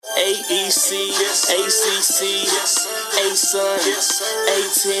AEC, ACC, A-Sun,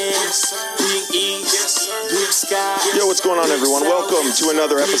 A10, Big East, Big Sky. Yo, what's going on, everyone? Welcome to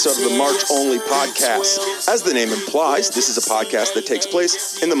another episode of the March Only podcast. As the name implies, this is a podcast that takes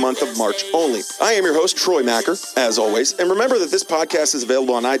place in the month of March only. I am your host, Troy Macker, as always. And remember that this podcast is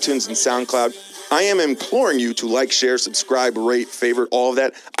available on iTunes and SoundCloud. I am imploring you to like, share, subscribe, rate, favorite, all of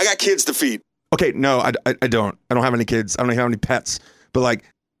that. I got kids to feed. Okay, no, I don't. I don't have any kids. I don't have any pets. But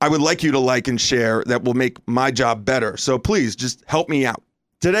I would like you to like and share. That will make my job better. So please just help me out.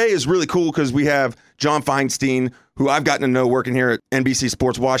 Today is really cool because we have John Feinstein, who I've gotten to know working here at NBC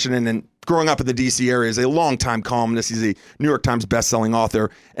Sports Washington and growing up in the D.C. area, is a longtime columnist. He's a New York Times bestselling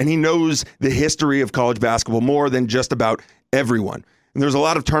author, and he knows the history of college basketball more than just about everyone. And there's a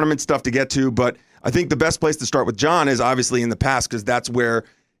lot of tournament stuff to get to, but I think the best place to start with John is obviously in the past, because that's where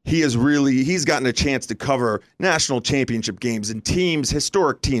he's gotten a chance to cover national championship games and teams,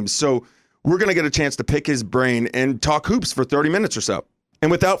 historic teams. So we're going to get a chance to pick his brain and talk hoops for 30 minutes or so. And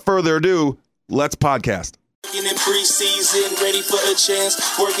without further ado, let's podcast. Working in preseason, ready for a chance.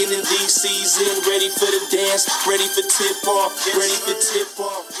 Working in the season, ready for the dance. Ready for tip-off, ready for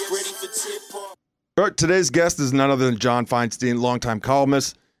tip-off, ready for tip-off. All right, today's guest is none other than John Feinstein, longtime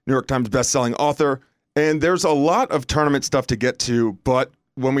columnist, New York Times bestselling author. And there's a lot of tournament stuff to get to, but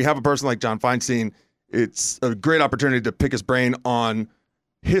when we have a person like John Feinstein, it's a great opportunity to pick his brain on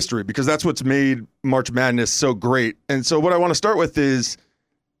history, because that's what's made March Madness so great. And so what I want to start with is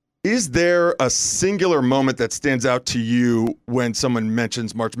there a singular moment that stands out to you when someone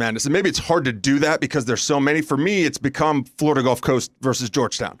mentions March Madness? And maybe it's hard to do that because there's so many. For me, it's become Florida Gulf Coast versus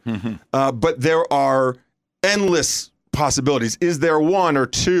Georgetown. Mm-hmm. But there are endless possibilities. Is there one or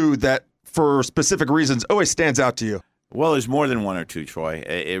two that, for specific reasons, always stands out to you? Well, there's more than one or two, Troy.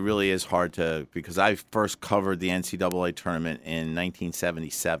 It really is hard to, because I first covered the NCAA tournament in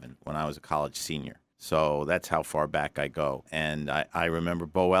 1977 when I was a college senior. So that's how far back I go. And I remember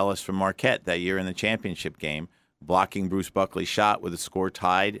Bo Ellis from Marquette that year in the championship game, blocking Bruce Buckley's shot with the score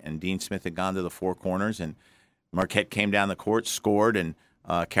tied, and Dean Smith had gone to the four corners, and Marquette came down the court, scored, and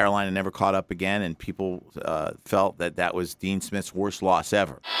Carolina never caught up again, and people felt that was Dean Smith's worst loss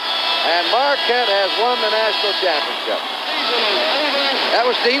ever. And Marquette has won the national championship. That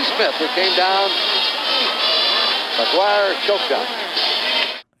was Dean Smith who came down. McGuire choked up.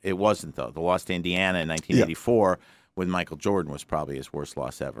 It wasn't, though. The loss to Indiana in 1984 with Michael Jordan was probably his worst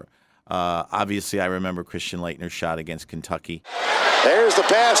loss ever. Obviously, I remember Christian Laettner's shot against Kentucky. There's the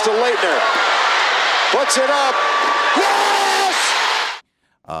pass to Laettner. Puts it up. Yes!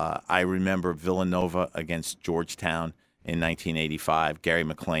 I remember Villanova against Georgetown in 1985, Gary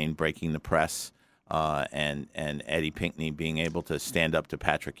McLean breaking the press, and Eddie Pinckney being able to stand up to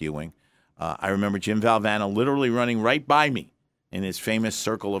Patrick Ewing. I remember Jim Valvano literally running right by me in his famous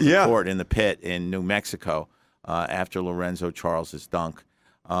circle of the court in the pit in New Mexico after Lorenzo Charles's dunk.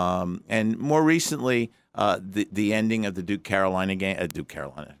 And more recently, the ending of the Duke-Carolina game,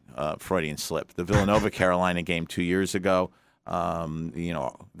 Freudian slip, the Villanova-Carolina game 2 years ago,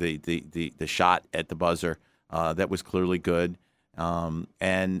 the shot at the buzzer, that was clearly good, and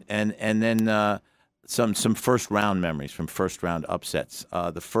then some first round memories from first round upsets.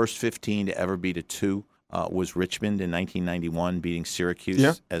 The first 15 to ever beat a 2 was Richmond in 1991, beating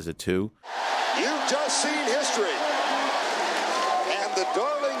Syracuse as a 2. You've just seen history, and the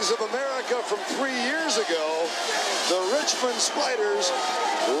darlings of America from 3 years ago, the Richmond Spiders,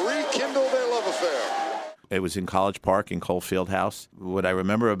 rekindle their love affair. It was in College Park in Cole Fieldhouse. What I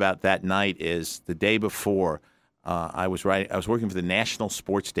remember about that night is the day before, I was working for the National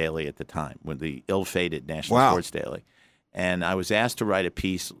Sports Daily at the time, with the ill-fated National Sports Daily, and I was asked to write a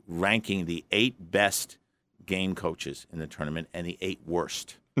piece ranking the 8 best game coaches in the tournament and the 8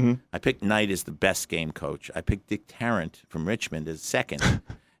 worst. Mm-hmm. I picked Knight as the best game coach. I picked Dick Tarrant from Richmond as second,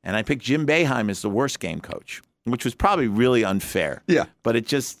 and I picked Jim Boeheim as the worst game coach, which was probably really unfair. Yeah. But it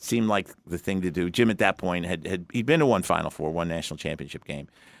just seemed like the thing to do. Jim at that point he'd been to one Final Four, one national championship game,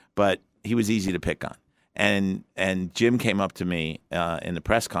 but he was easy to pick on. And Jim came up to me in the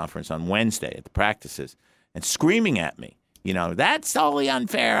press conference on Wednesday at the practices and screaming at me, that's totally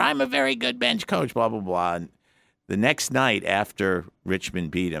unfair. I'm a very good bench coach, blah, blah, blah. And the next night after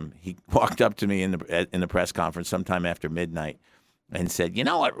Richmond beat him, he walked up to me in the press conference sometime after midnight and said, you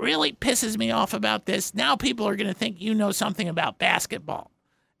know what really pisses me off about this? Now people are going to think you know something about basketball.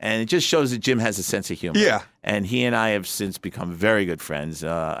 And it just shows that Jim has a sense of humor. Yeah. And he and I have since become very good friends.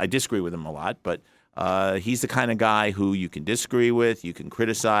 I disagree with him a lot, but he's the kind of guy who you can disagree with, you can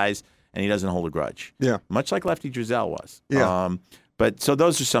criticize, and he doesn't hold a grudge. Yeah. Much like Lefty Driesell was. Yeah. But so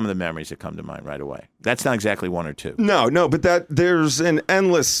those are some of the memories that come to mind right away. That's not exactly one or two. No, but there's an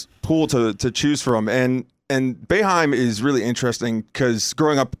endless pool to choose from. And Boeheim is really interesting because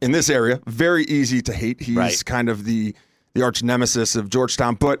growing up in this area, very easy to hate. He's kind of the arch nemesis of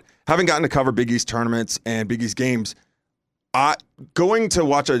Georgetown. But having gotten to cover Big East tournaments and Big East games, going to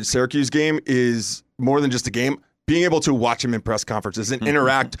watch a Syracuse game is more than just a game. Being able to watch him in press conferences and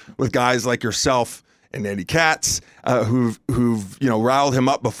interact with guys like yourself and Andy Katz, who've riled him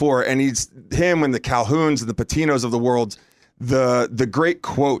up before, and him and the Calhouns and the Patinos of the world, the great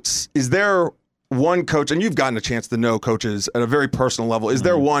quotes. Is there one coach, and you've gotten a chance to know coaches at a very personal level, is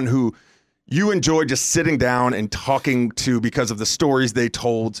there one who you enjoy just sitting down and talking to because of the stories they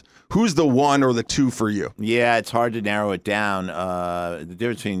told? Who's the one or the two for you? Yeah, it's hard to narrow it down. The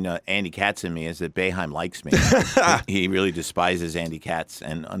difference between Andy Katz and me is that Boeheim likes me. He really despises Andy Katz,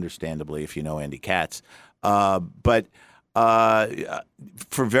 and understandably, if you know Andy Katz. But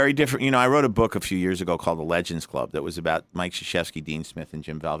for very different, I wrote a book a few years ago called The Legends Club that was about Mike Krzyzewski, Dean Smith, and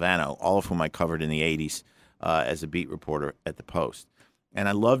Jim Valvano, all of whom I covered in the 80s as a beat reporter at the Post. And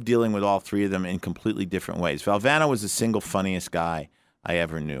I love dealing with all three of them in completely different ways. Valvano was the single funniest guy I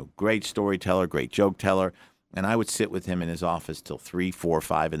ever knew. Great storyteller, great joke teller. And I would sit with him in his office till 3, 4,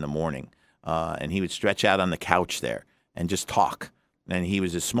 5 in the morning. And he would stretch out on the couch there and just talk. And he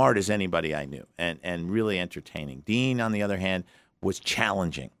was as smart as anybody I knew and really entertaining. Dean, on the other hand, was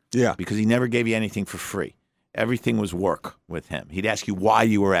challenging. Yeah. Because he never gave you anything for free. Everything was work with him. He'd ask you why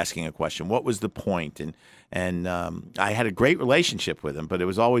you were asking a question. What was the point? And I had a great relationship with him, but it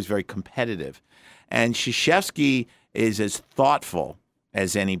was always very competitive. And Krzyzewski is as thoughtful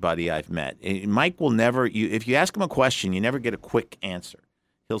as anybody I've met. Mike will never, if you ask him a question, you never get a quick answer.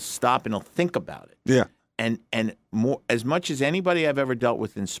 He'll stop and he'll think about it. Yeah. And more, as much as anybody I've ever dealt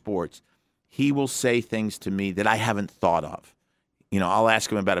with in sports, he will say things to me that I haven't thought of. I'll ask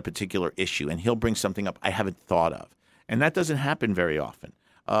him about a particular issue, and he'll bring something up I haven't thought of. And that doesn't happen very often.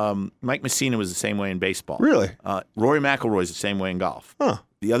 Mike Messina was the same way in baseball. Really? Rory McIlroy is the same way in golf. Huh.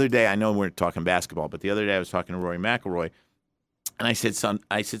 The other day, I know we're talking basketball, but the other day I was talking to Rory McIlroy, and I said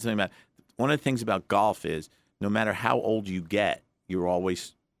something about one of the things about golf is no matter how old you get, you're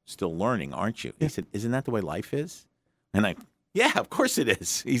always still learning, aren't you? He said, "Isn't that the way life is?" And yeah, of course it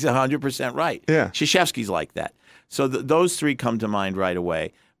is. He's 100% right. Yeah. Krzyzewski's like that. So those three come to mind right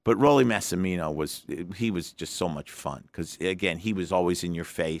away. But Rolly Massimino was just so much fun because, again, he was always in your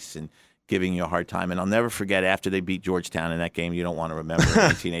face and giving you a hard time. And I'll never forget after they beat Georgetown in that game you don't want to remember in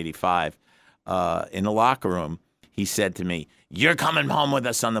 1985, in the locker room, he said to me, "You're coming home with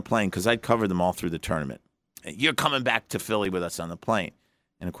us on the plane," because I'd covered them all through the tournament. "You're coming back to Philly with us on the plane."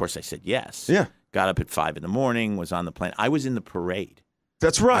 And, of course, I said yes. Yeah. Got up at 5 in the morning, was on the plane. I was in the parade.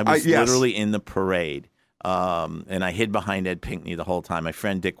 That's right. I was literally in the parade. And I hid behind Ed Pinckney the whole time. My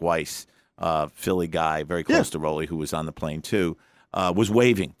friend Dick Weiss, Philly guy, very close to Rolly, who was on the plane too, was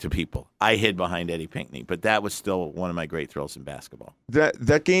waving to people. I hid behind Eddie Pinckney, but that was still one of my great thrills in basketball.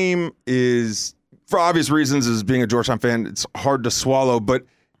 That game is, for obvious reasons, as being a Georgetown fan, it's hard to swallow. But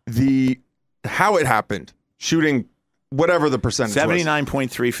how it happened, shooting whatever the percentage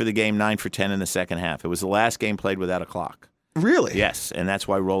 79.3 for the game, 9 for 10 in the second half. It was the last game played without a clock. Really? Yes, and that's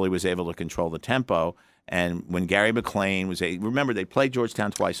why Rolly was able to control the tempo. And when Gary McLean remember they played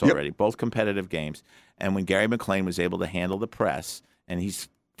Georgetown twice already, both competitive games. And when Gary McLean was able to handle the press, and he's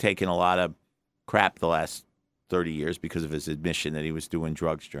taken a lot of crap the last 30 years because of his admission that he was doing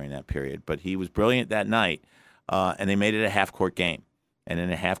drugs during that period. But he was brilliant that night, and they made it a half-court game. And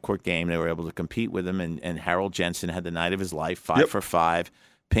in a half-court game, they were able to compete with him, and Harold Jensen had the night of his life, 5 for 5.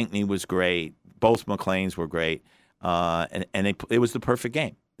 Pinckney was great. Both McLeans were great. And it was the perfect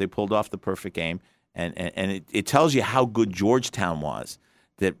game. They pulled off the perfect game. And it tells you how good Georgetown was,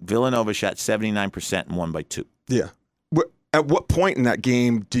 that Villanova shot 79% and won by 2. Yeah. At what point in that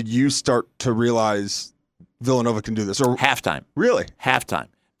game did you start to realize Villanova can do this? Or halftime. Really? Halftime.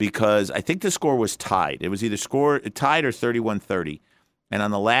 Because I think the score was tied. It was either tied or 31-30. And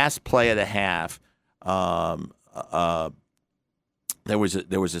on the last play of the half, there was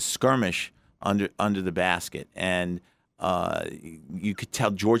a skirmish under the basket, and you could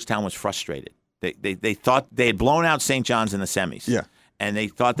tell Georgetown was frustrated. They thought they had blown out St. John's in the semis. Yeah. And they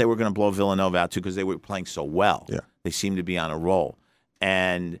thought they were going to blow Villanova out, too, because they were playing so well. Yeah. They seemed to be on a roll.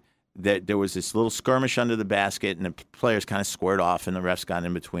 And there was this little skirmish under the basket, and the players kind of squared off, and the refs got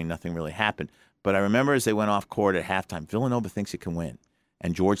in between. Nothing really happened. But I remember as they went off court at halftime, Villanova thinks it can win,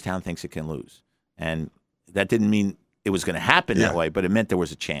 and Georgetown thinks it can lose. And that didn't mean it was going to happen that way, but it meant there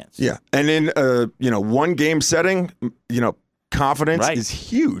was a chance. Yeah. And in one game setting, confidence is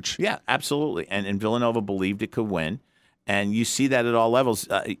huge. Yeah, absolutely. And Villanova believed it could win. And you see that at all levels.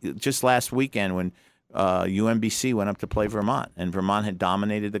 Just last weekend when UMBC went up to play Vermont, and Vermont had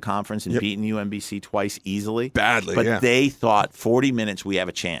dominated the conference and beaten UMBC twice easily. Badly, but they thought 40 minutes we have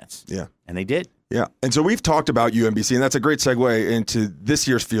a chance. Yeah. And they did. Yeah. And so we've talked about UMBC, and that's a great segue into this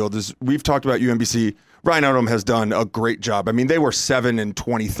year's field. Is we've talked about UMBC. Ryan Odom has done a great job. I mean, they were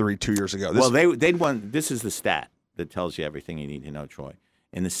 7-23 2 years ago. They'd won. This is the stat that tells you everything you need to know, Troy.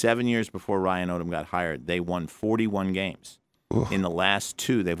 In the 7 years before Ryan Odom got hired, they won 41 games. Oof. In the last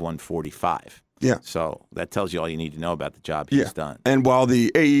 2, they've won 45. Yeah. So that tells you all you need to know about the job he's done. And while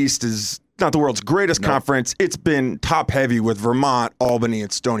the A East is not the world's greatest conference, it's been top heavy with Vermont, Albany,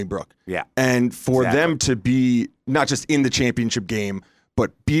 and Stony Brook. Yeah. And for them to be not just in the championship game,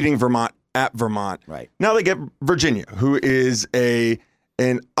 but beating Vermont at Vermont. Right. Now they get Virginia, who is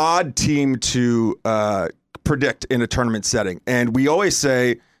an odd team to predict in a tournament setting. And we always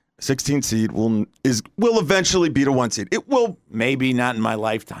say 16 seed will eventually beat a 1 seed. It will, maybe not in my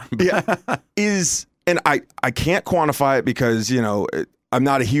lifetime. And I can't quantify it because, I'm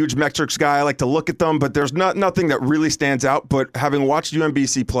not a huge metrics guy. I like to look at them, but there's nothing that really stands out. But having watched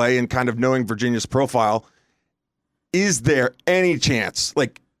UMBC play and kind of knowing Virginia's profile, is there any chance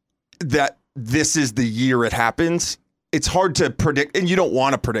that this is the year it happens? It's hard to predict, and you don't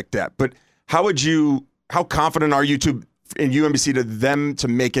want to predict that. But how confident are you in UMBC to them to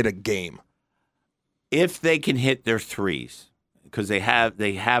make it a game? If they can hit their threes, because they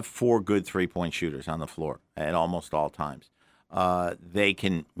have 4 good 3-point shooters on the floor at almost all times, they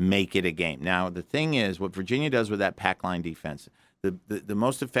can make it a game. Now, the thing is, what Virginia does with that pack line defense, the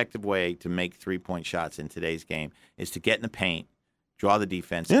most effective way to make 3-point shots in today's game is to get in the paint, draw the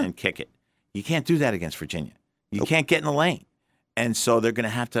defense, and kick it. You can't do that against Virginia. You can't get in the lane. And so they're going to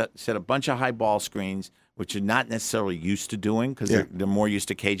have to set a bunch of high ball screens, which they're not necessarily used to doing because they're more used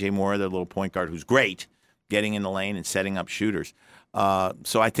to KJ Moore, their little point guard, who's great, getting in the lane and setting up shooters.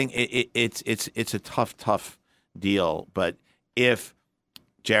 So I think it's a tough deal. But if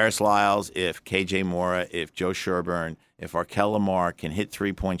Jairus Lyles, if KJ Moore, if Joe Sherburne, if Arkel Lamar can hit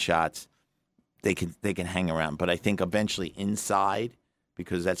 3-point shots, they can hang around. But I think eventually inside,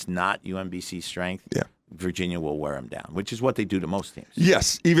 because that's not UMBC's strength, Virginia will wear them down, which is what they do to most teams.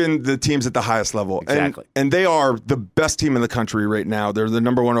 Yes, even the teams at the highest level. Exactly. And they are the best team in the country right now. They're the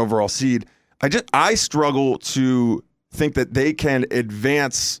number 1 overall seed. I struggle to think that they can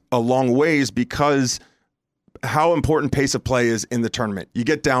advance a long ways because how important pace of play is in the tournament. You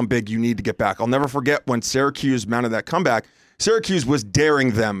get down big, you need to get back. I'll never forget when Syracuse mounted that comeback. Syracuse was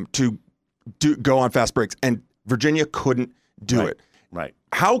daring them to go on fast breaks, and Virginia couldn't do it. Right.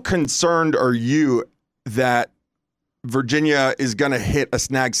 How concerned are you that Virginia is going to hit a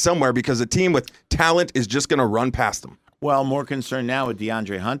snag somewhere because a team with talent is just going to run past them? Well, more concerned now with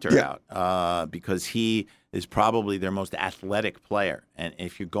DeAndre Hunter out because he is probably their most athletic player. And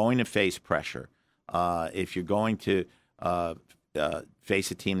if you're going to face pressure, if you're going to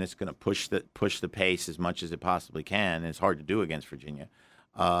face a team that's going to push the pace as much as it possibly can, and it's hard to do against Virginia,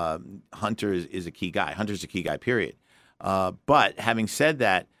 Hunter is a key guy. Hunter's a key guy, period. But having said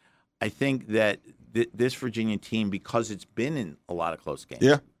that, I think that this Virginia team, because it's been in a lot of close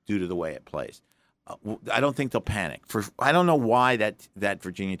games due to the way it plays, I don't think they'll panic. I don't know why that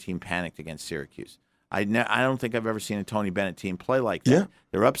Virginia team panicked against Syracuse. I don't think I've ever seen a Tony Bennett team play like that. Yeah.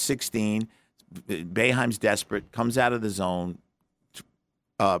 They're up 16. Boeheim's desperate, comes out of the zone,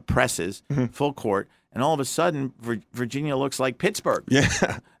 presses, full court, and all of a sudden Virginia looks like Pittsburgh.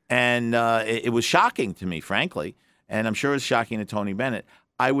 Yeah. And it was shocking to me, frankly, and I'm sure it was shocking to Tony Bennett.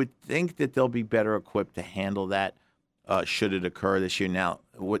 I would think that they'll be better equipped to handle that should it occur this year. Now,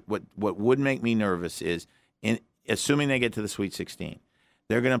 what would make me nervous is, assuming they get to the Sweet 16,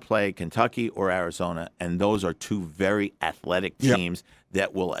 they're going to play Kentucky or Arizona, and those are 2 very athletic teams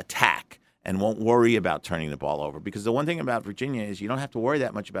that will attack and won't worry about turning the ball over. Because the one thing about Virginia is you don't have to worry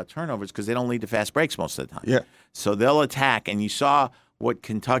that much about turnovers because they don't lead to fast breaks most of the time. Yeah. So they'll attack, and you saw what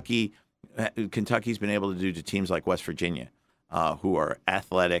Kentucky's been able to do to teams like West Virginia, who are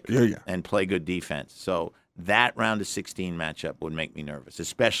athletic and play good defense. So that round of 16 matchup would make me nervous,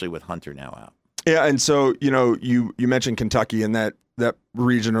 especially with Hunter now out. Yeah, and so you mentioned Kentucky, and that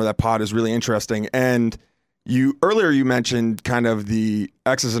region or that pod is really interesting. And earlier you mentioned kind of the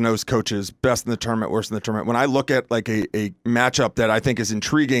X's and O's coaches, best in the tournament, worst in the tournament. When I look at like a matchup that I think is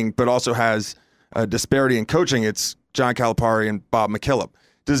intriguing, but also has a disparity in coaching, it's John Calipari and Bob McKillop.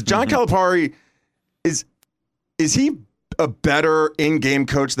 Does John Calipari is he a better in-game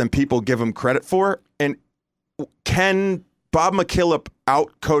coach than people give him credit for? And can Bob McKillop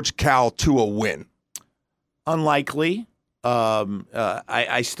out-coach Cal to a win? Unlikely.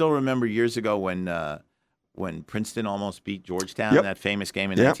 I still remember years ago when when Princeton almost beat Georgetown, that famous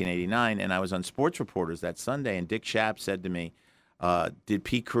game in 1989, and I was on Sports Reporters that Sunday, and Dick Schaap said to me, did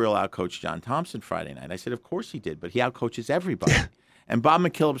Pete Carril outcoach John Thompson Friday night? I said, of course he did, but he outcoaches everybody. And Bob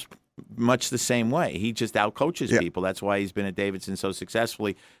McKillop's much the same way. He just outcoaches people. That's why he's been at Davidson so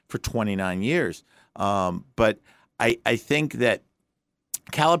successfully for 29 years. But I think that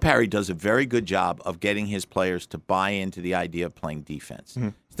Calipari does a very good job of getting his players to buy into the idea of playing defense. Mm-hmm.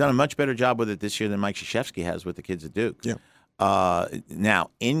 He's done a much better job with it this year than Mike Krzyzewski has with the kids at Duke. Yeah. Now,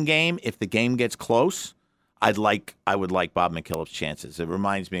 in game, if the game gets close, I would like Bob McKillop's chances. It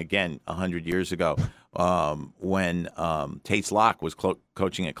reminds me again 100 years ago when Tates Locke was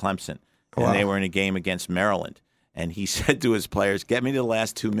coaching at Clemson, and they were in a game against Maryland. And he said to his players, "Get me to the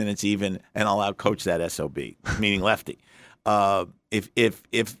last 2 minutes even, and I'll outcoach that SOB," meaning lefty.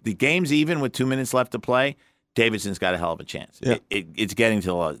 If the game's even with 2 minutes left to play, Davidson's got a hell of a chance. Yeah. It's getting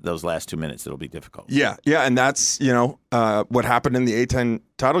to those last 2 minutes that'll be difficult. Yeah, and that's what happened in the A-10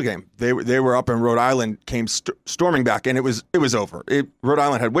 title game. They were up, and Rhode Island came storming back, and it was over. Rhode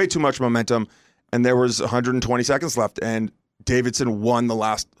Island had way too much momentum, and there was 120 seconds left, and Davidson won the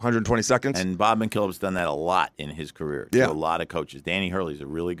last 120 seconds. And Bob McKillop's done that a lot in his career to a lot of coaches. Danny Hurley's a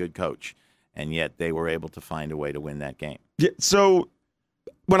really good coach, and yet they were able to find a way to win that game. Yeah, so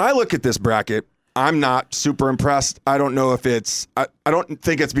when I look at this bracket, I'm not super impressed. I don't know if it's I don't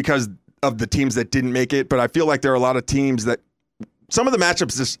think it's because of the teams that didn't make it, but I feel like there are a lot of teams that some of the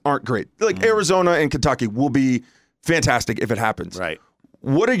matchups just aren't great. Like Arizona and Kentucky will be fantastic if it happens. Right.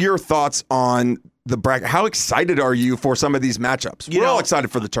 What are your thoughts on the bracket? How excited are you for some of these matchups? We're all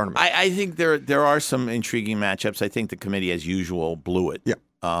excited for the tournament. I think there are some intriguing matchups. I think the committee, as usual, blew it. Yeah.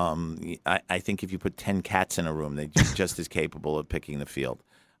 I think if you put 10 cats in a room, they're just as capable of picking the field.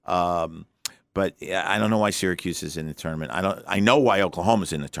 But I don't know why Syracuse is in the tournament. I know why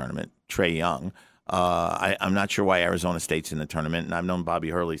Oklahoma's in the tournament. Trae Young. I'm not sure why Arizona State's in the tournament, and I've known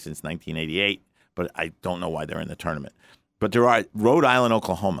Bobby Hurley since 1988, but I don't know why they're in the tournament. But there are Rhode Island,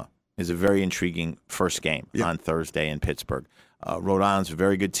 Oklahoma is a very intriguing first game on Thursday in Pittsburgh. Rhode Island's a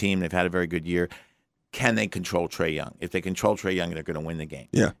very good team. They've had a very good year. Can they control Trae Young? If they control Trae Young, they're going to win the game.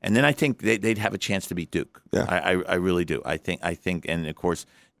 Yeah. And then I think they'd have a chance to beat Duke. Yeah. I really do. I think, and of course,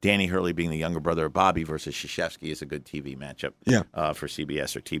 Danny Hurley being the younger brother of Bobby versus Krzyzewski is a good TV matchup for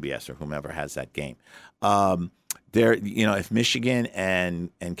CBS or TBS or whomever has that game. If Michigan and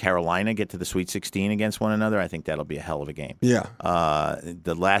Carolina get to the Sweet 16 against one another, I think that'll be a hell of a game. Yeah.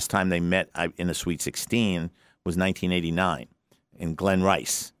 The last time they met in the Sweet 16 was 1989, and Glenn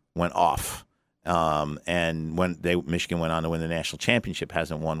Rice went off. And when Michigan went on to win the national championship,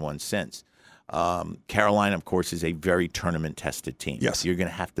 hasn't won one since. Carolina, of course, is a very tournament-tested team. Yes. You're going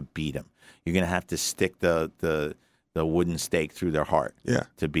to have to beat them. You're going to have to stick the wooden stake through their heart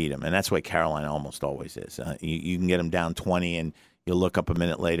to beat them. And that's the way Carolina almost always is. You can get them down 20, and you'll look up a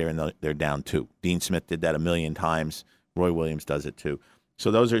minute later, and they're down 2. Dean Smith did that a million times. Roy Williams does it too.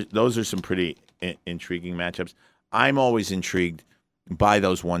 So those are some pretty intriguing matchups. I'm always intrigued by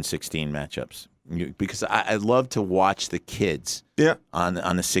those 1/16 matchups because I love to watch the kids on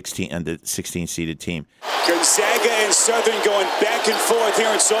the 16 seeded team. Gonzaga and Southern going back and forth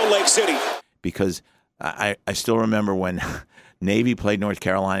here in Salt Lake City. Because I still remember when Navy played North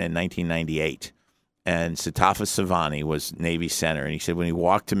Carolina in 1998, and Satafa Savani was Navy center, and he said when he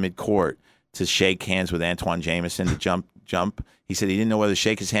walked to midcourt to shake hands with Antoine Jameson to jump, he said he didn't know whether to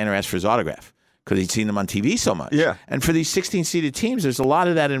shake his hand or ask for his autograph, because he'd seen them on TV so much. Yeah. And for these 16-seeded teams, there's a lot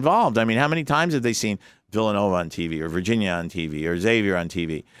of that involved. I mean, how many times have they seen Villanova on TV or Virginia on TV or Xavier on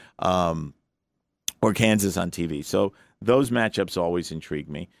TV or Kansas on TV? So those matchups always intrigue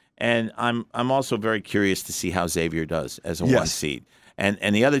me. And I'm also very curious to see how Xavier does as a one seed. And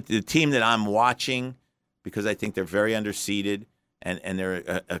the team that I'm watching, because I think they're very underseeded and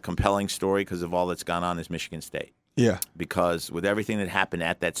they're a compelling story because of all that's gone on, is Michigan State. Yeah. Because with everything that happened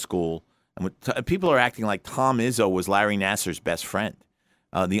at that school, and people are acting like Tom Izzo was Larry Nassar's best friend.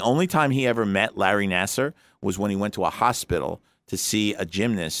 The only time he ever met Larry Nassar was when he went to a hospital to see a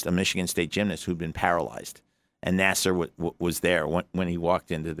gymnast, a Michigan State gymnast who'd been paralyzed. And Nassar was there when he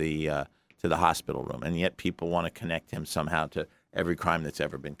walked into the hospital room. And yet people want to connect him somehow to every crime that's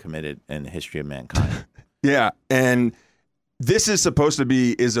ever been committed in the history of mankind. Yeah, and this is supposed to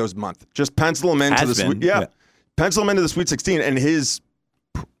be Izzo's month. Just pencil him into pencil him into the Sweet 16, and his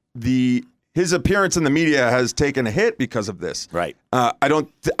appearance in the media has taken a hit because of this. Right. I don't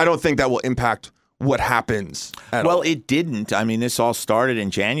think that will impact what happens at all. Well, it didn't. I mean, this all started in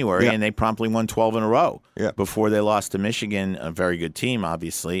January, and they promptly won 12 in a row before they lost to Michigan, a very good team,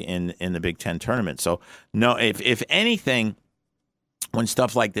 obviously, in the Big Ten tournament. So, no, if anything, when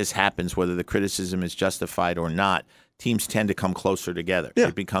stuff like this happens, whether the criticism is justified or not, teams tend to come closer together. Yeah.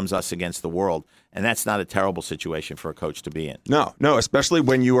 It becomes us against the world, and that's not a terrible situation for a coach to be in. No, especially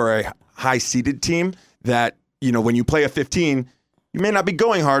when you are a high-seeded team that, when you play a 15, you may not be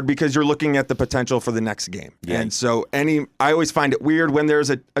going hard because you're looking at the potential for the next game. Yeah. And so I always find it weird when there's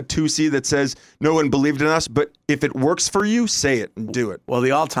a 2 that says no one believed in us, but if it works for you, say it and do it. Well,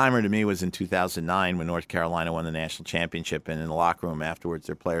 the all-timer to me was in 2009 when North Carolina won the national championship, and in the locker room afterwards,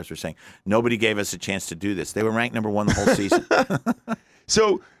 their players were saying, nobody gave us a chance to do this. They were ranked number 1 the whole season.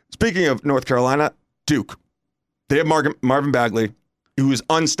 So, speaking of North Carolina, Duke, they have Marvin Bagley, who is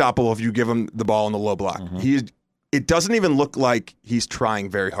unstoppable if you give him the ball in the low block. Mm-hmm. It doesn't even look like he's trying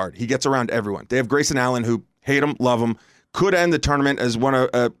very hard. He gets around everyone. They have Grayson Allen, who hate him, love him, could end the tournament as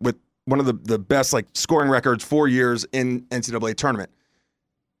with one of the best scoring records 4 years in NCAA tournament.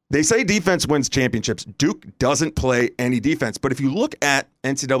 They say defense wins championships. Duke doesn't play any defense. But if you look at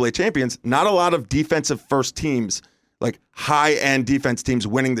NCAA champions, not a lot of defensive first teams, like high-end defense teams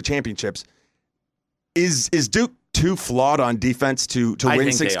winning the championships. Is Duke too flawed on defense to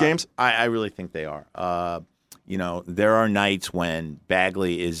win 6 games? I really think they are. There are nights when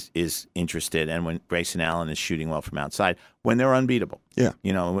Bagley is interested and when Grayson Allen is shooting well from outside, when they're unbeatable. Yeah.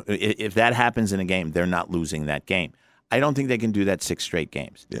 If that happens in a game, they're not losing that game. I don't think they can do that 6 straight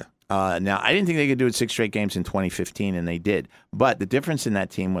games. Yeah. Now, I didn't think they could do it 6 straight games in 2015, and they did. But the difference in that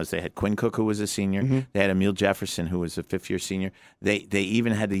team was they had Quinn Cook, who was a senior. Mm-hmm. They had Emile Jefferson, who was a 5th-year senior. They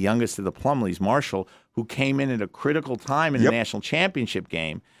even had the youngest of the Plumlees, Marshall, who came in at a critical time in the national championship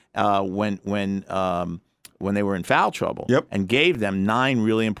game when they were in foul trouble and gave them 9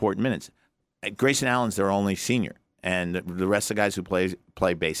 really important minutes. Grayson Allen's their only senior, and the rest of the guys who play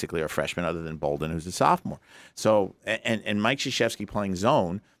basically are freshmen other than Bolden, who's a sophomore. So, and Mike Krzyzewski playing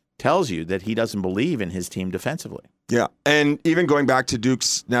zone tells you that he doesn't believe in his team defensively. Yeah, and even going back to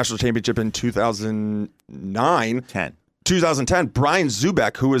Duke's national championship in 2010, Brian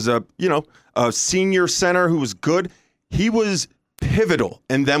Zubek, who was a senior center who was good, he was pivotal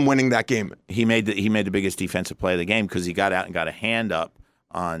in them winning that game. He made the biggest defensive play of the game because he got out and got a hand up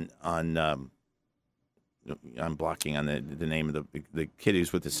on I'm blocking on the name of the kid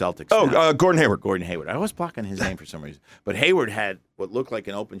who's with the Celtics. Gordon Hayward. Gordon Hayward. I was blocking his name for some reason. But Hayward had what looked like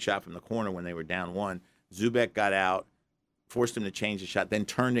an open shot from the corner when they were down 1. Zubek got out, forced him to change the shot, then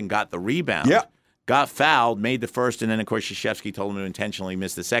turned and got the rebound. Yeah. Got fouled, made the first, and then, of course, Krzyzewski told him to intentionally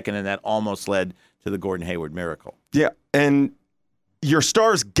miss the second, and that almost led to the Gordon Hayward miracle. Yeah, and your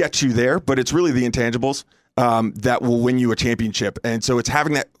stars get you there, but it's really the intangibles that will win you a championship. And so it's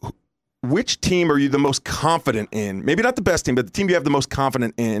having that. Which team are you the most confident in? Maybe not the best team, but the team you have the most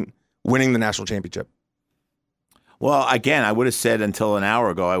confident in winning the national championship. Well, again, I would have said until an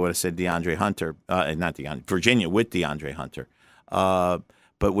hour ago, I would have said DeAndre Hunter, Virginia with DeAndre Hunter.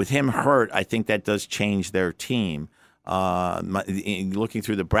 But with him hurt, I think that does change their team. Looking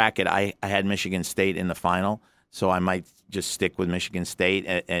through the bracket, I had Michigan State in the final, so I might just stick with Michigan State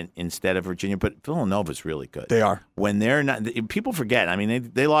and instead of Virginia. But Villanova's really good. They are. When they're not, people forget. I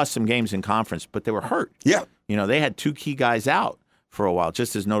mean, they lost some games in conference, but they were hurt. Yeah. They had 2 key guys out for a while,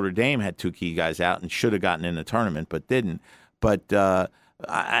 just as Notre Dame had 2 key guys out and should have gotten in the tournament, but didn't. But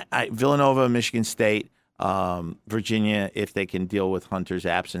Villanova, Michigan State, Virginia, if they can deal with Hunter's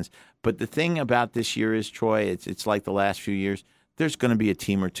absence. But the thing about this year is, Troy, it's like the last few years. There's going to be a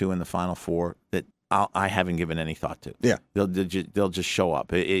team or two in the Final Four that I haven't given any thought to. Yeah, they'll just show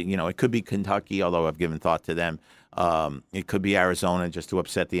up. It could be Kentucky, although I've given thought to them. It could be Arizona, just to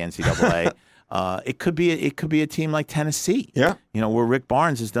upset the NCAA. It could be a team like Tennessee. Yeah, where Rick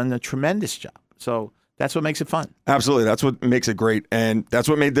Barnes has done a tremendous job. So that's what makes it fun. Absolutely, that's what makes it great, and that's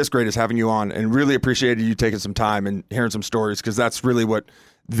what made this great is having you on. And really appreciated you taking some time and hearing some stories because that's really what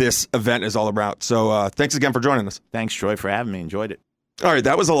this event is all about. So thanks again for joining us. Thanks, Troy, for having me. Enjoyed it. All right,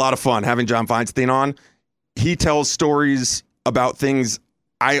 that was a lot of fun having John Feinstein on. He tells stories about things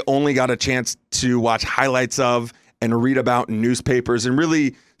I only got a chance to watch highlights of and read about in newspapers, and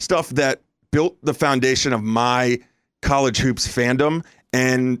really stuff that built the foundation of my college hoops fandom.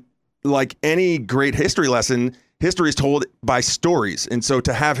 And like any great history lesson, history is told by stories. And so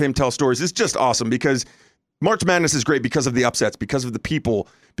to have him tell stories is just awesome because March Madness is great because of the upsets, because of the people,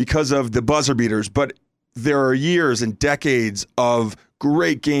 because of the buzzer beaters. But there are years and decades of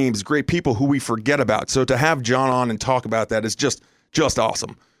great games, great people who we forget about. So to have John on and talk about that is just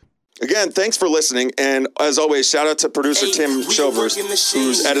awesome. Again, thanks for listening. And as always, shout out to producer Tim Shovers,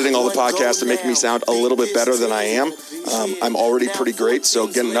 who's editing all the podcasts and making me sound a little bit better than I am. I'm already pretty great, so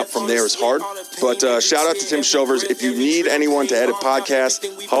getting up from there is hard. But shout out to Tim Shovers. If you need anyone to edit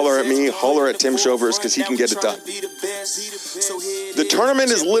podcasts, holler at me, holler at Tim Shovers, because he can get it done. The tournament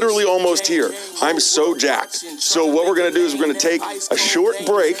is literally almost here. I'm so jacked. So what we're going to do is we're going to take a short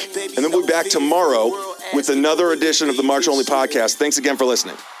break, and then we'll be back tomorrow with another edition of the March Only Podcast. Thanks again for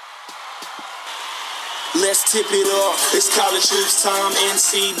listening. Let's tip it off. It's college hoops time.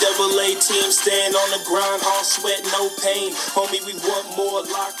 NCAA team stand on the grind. All sweat, no pain. Homie, we want more.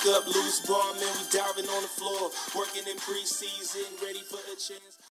 Lock up, loose ball, man. We diving on the floor. Working in preseason, ready for a chance.